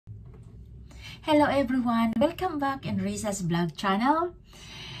Hello everyone, welcome back in Riza's vlog channel.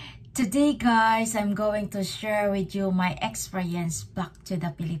 Today guys, I'm going to share with you my experience back to the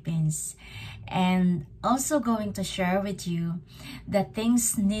Philippines and also going to share with you the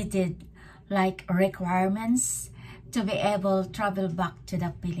things needed like requirements to be able to travel back to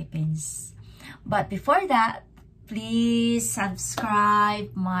the Philippines. But before that, please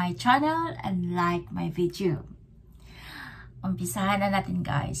subscribe my channel and like my video. Umpisahan na natin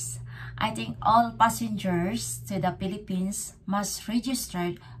guys. I think all passengers to the Philippines must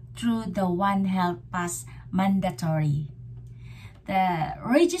register through the One Health Pass mandatory. The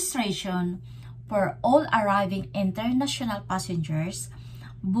registration for all arriving international passengers,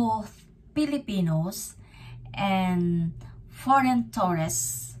 both Filipinos and foreign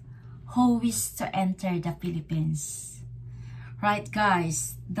tourists who wish to enter the Philippines. Right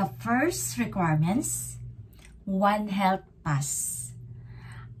guys, the first requirements, One Health Pass.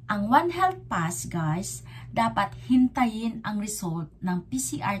 Ang One Health Pass, guys, dapat hintayin ang result ng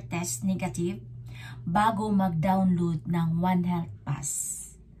PCR test negative bago mag-download ng One Health Pass.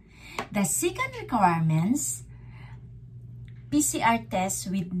 The second requirements, PCR test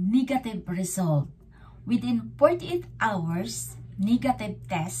with negative result. Within 48 hours, negative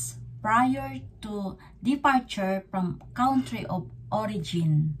test prior to departure from country of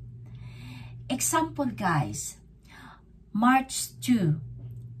origin. Example, guys, March 2.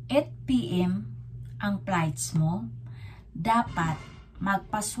 8 PM ang flights mo, dapat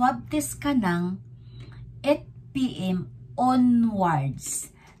magpa-swab test ka ng 8 PM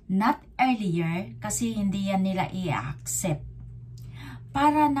onwards, not earlier kasi hindi yan nila i-accept.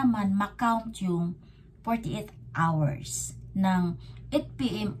 Para naman makount yung 48 hours ng 8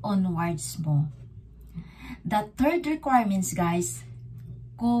 PM onwards mo. The third requirements guys,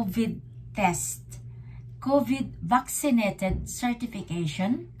 COVID test, COVID vaccinated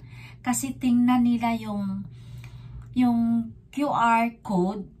certification. Kasi tingnan nila yung QR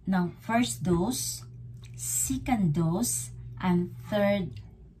code ng first dose, second dose, and third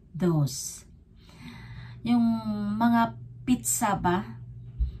dose. Yung mga pizza ba,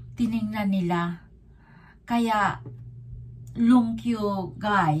 tiningnan nila. Kaya long queue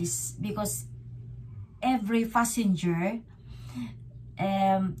guys, because every passenger,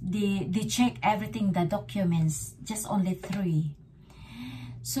 they check everything, the documents, just only 3.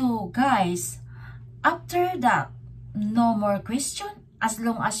 So guys, after that, no more question as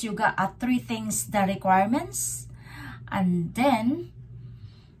long as you got 3 things, the requirements, and then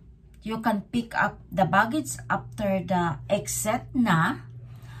you can pick up the baggage after the exit na,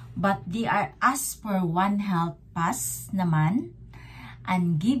 but they are asked for One Health Pass naman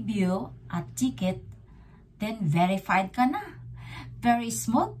and give you a ticket, then verified ka na. Very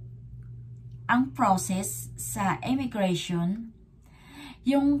smooth ang process sa immigration.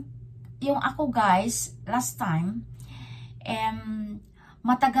 Yung ako guys, last time,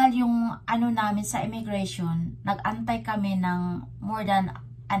 matagal yung ano namin sa immigration. Nag-antay kami ng more than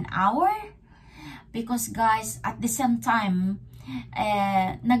an hour. Because guys, at the same time,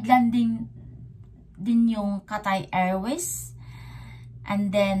 naglanding din yung Cathay Airways. And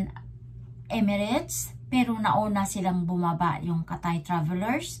then, Emirates. Pero nauna silang bumaba yung Cathay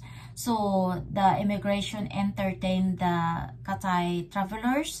Travelers. So, the immigration entertained the Cathay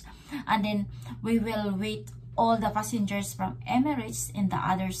Travelers. And then, we will wait all the passengers from Emirates in the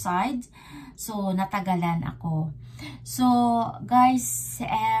other side. So, natagalan ako. So, guys,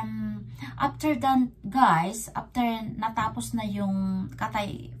 after that, guys, after natapos na yung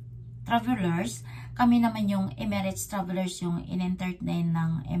Cathay Travelers, kami naman yung Emirates Travelers yung in-entertain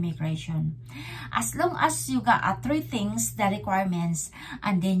ng immigration. As long as you got 3 things, the requirements,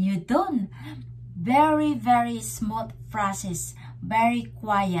 and then you done. Very, very smooth process. Very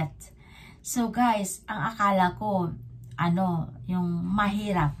quiet. So guys, ang akala ko, yung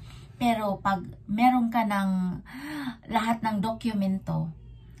mahirap. Pero pag meron ka ng lahat ng dokumento,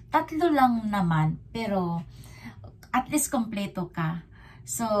 3 lang naman, pero at least kompleto ka.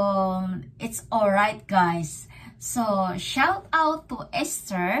 So, it's alright guys. So, shout out to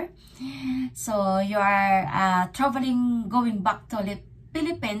Esther. So, you are traveling, going back to the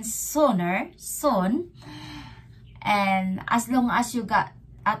Philippines soon. And as long as you got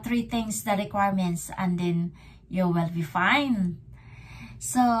 3 things, the requirements, and then you will be fine.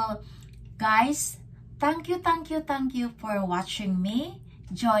 So, guys, thank you for watching me,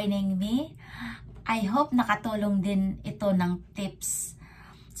 joining me. I hope nakatulong din ito ng tips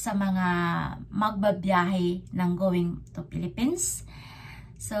sa mga magbabiyahe ng going to Philippines.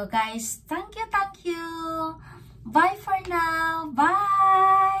 So guys, thank you. Bye for now.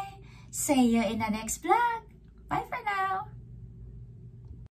 Bye. See you in the next vlog. Bye for now.